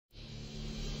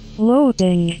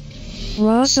Loading.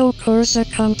 Rosso Corsa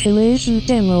Compilation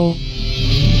Demo.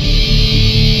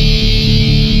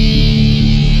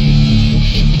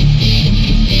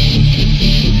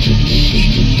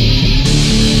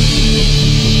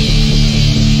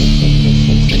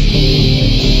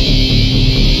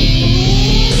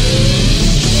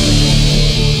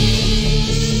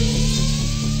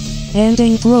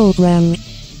 Ending program.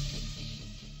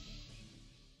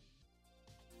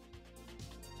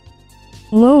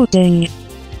 Loading.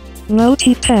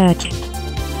 Multi-pack.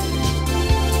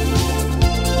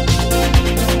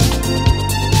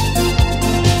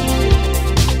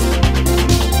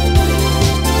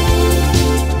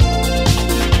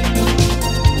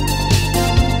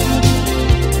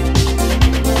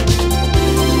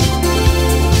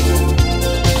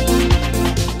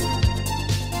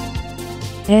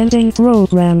 Ending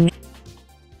program.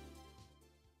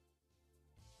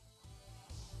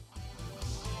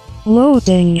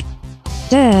 Loading.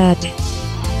 Dad.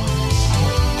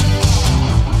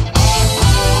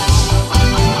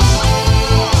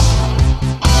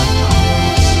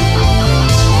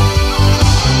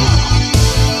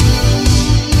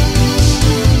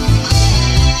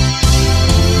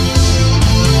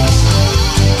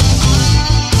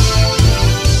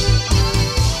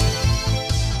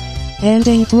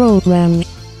 Ending program.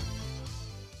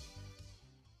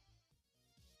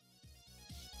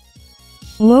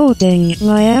 Loading.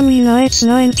 Miami Nights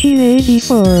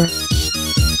 1984.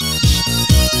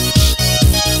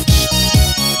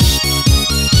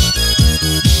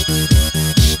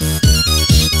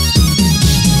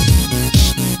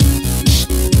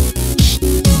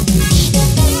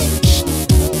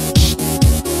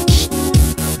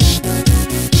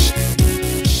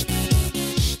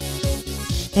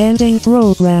 Ending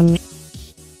program.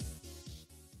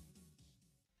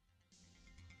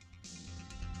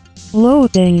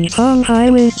 Loading. On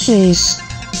highway chase.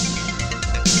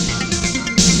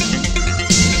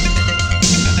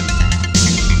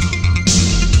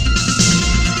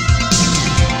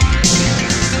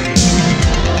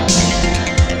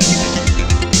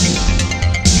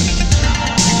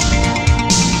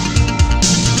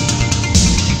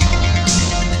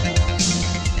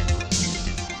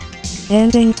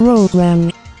 Ending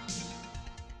program.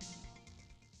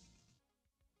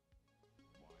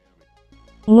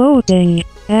 Loading.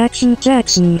 Action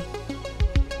Jackson.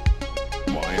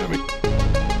 Miami. Miami.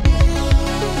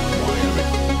 Miami.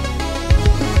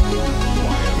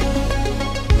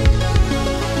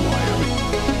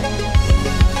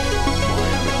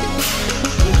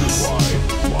 This is why Miami is for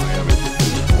you. This is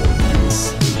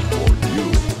for you.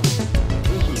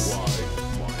 This is why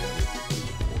Miami is for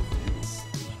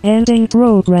you. Ending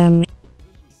program.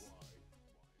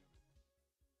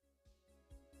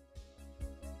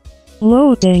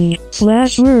 Loading.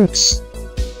 Flashworks.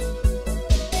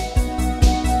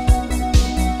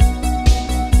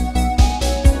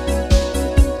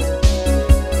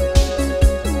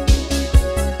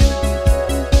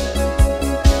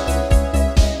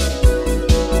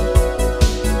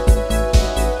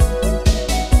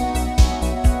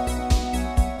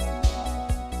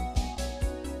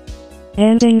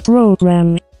 Ending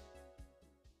program.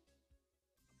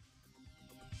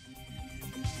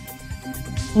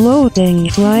 Loading.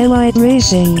 Twilight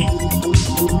Racing.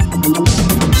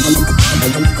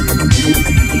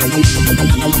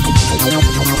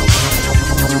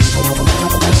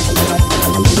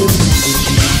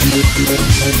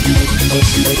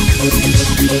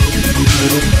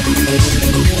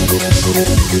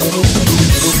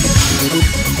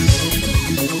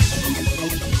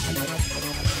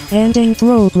 Ending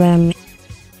program.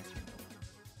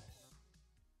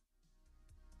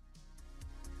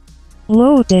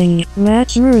 Loading.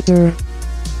 Match Murder.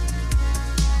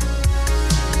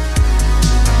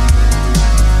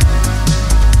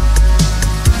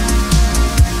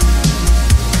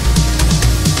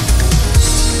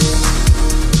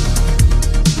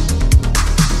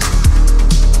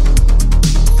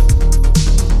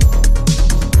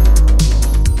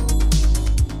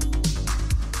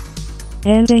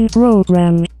 Ending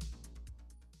program.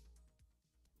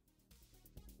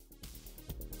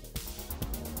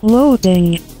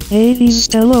 Loading. 80s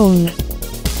Stallone.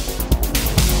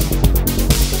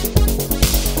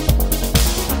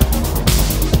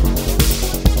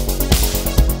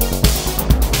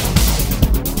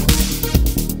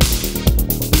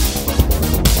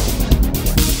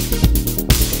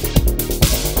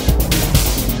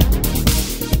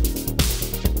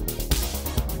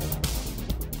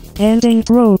 Ending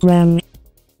program.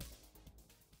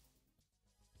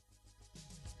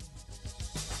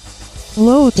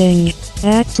 Loading.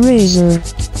 ActRaiser.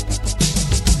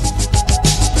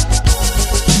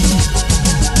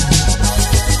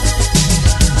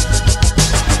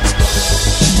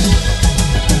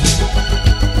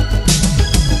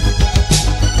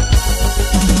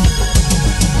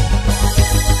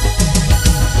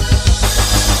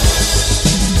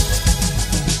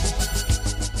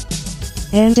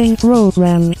 Ending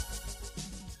program.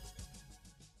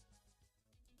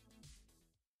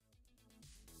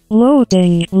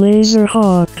 Loading laser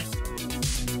hawk.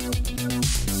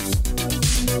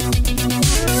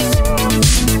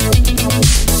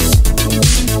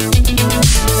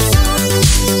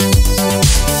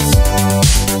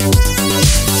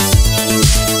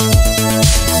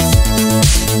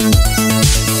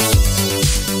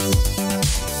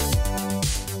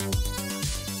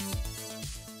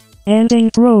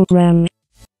 Ending program.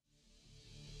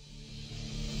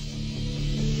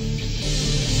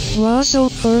 Rosso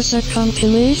Corsa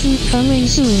Compilation coming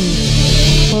soon.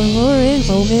 For more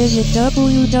info visit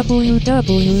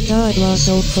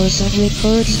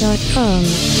www.rossocorsarecords.com.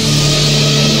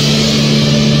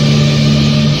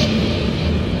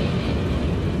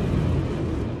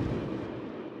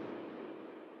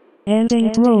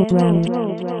 Ending program.